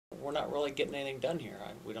we're not really getting anything done here.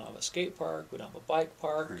 We don't have a skate park, we don't have a bike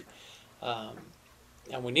park,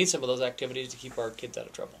 and we need some of those activities to keep our kids out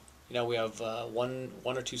of trouble. We have one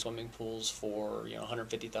or two swimming pools for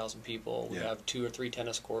 150,000 people. We have 2 or 3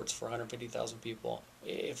 tennis courts for 150,000 people.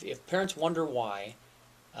 If parents wonder why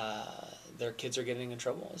their kids are getting in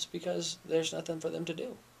trouble, it's because there's nothing for them to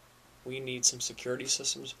do. We need some security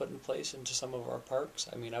systems put in place into some of our parks.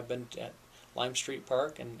 I mean, I've been at Lime Street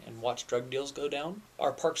Park and watched drug deals go down.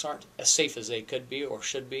 Our parks aren't as safe as they could be or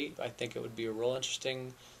should be. I think it would be a real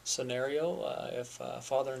interesting scenario if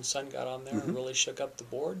father and son got on there and really shook up the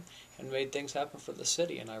board and made things happen for the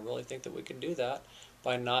city. And I really think that we can do that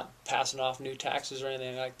by not passing off new taxes or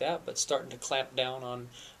anything like that, but starting to clamp down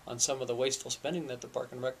on some of the wasteful spending that the Park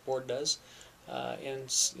and Rec Board does in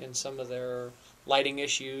some of their lighting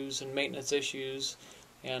issues and maintenance issues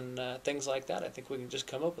and things like that. I think we can just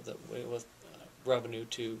come up with revenue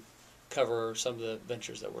to cover some of the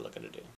ventures that we're looking to do.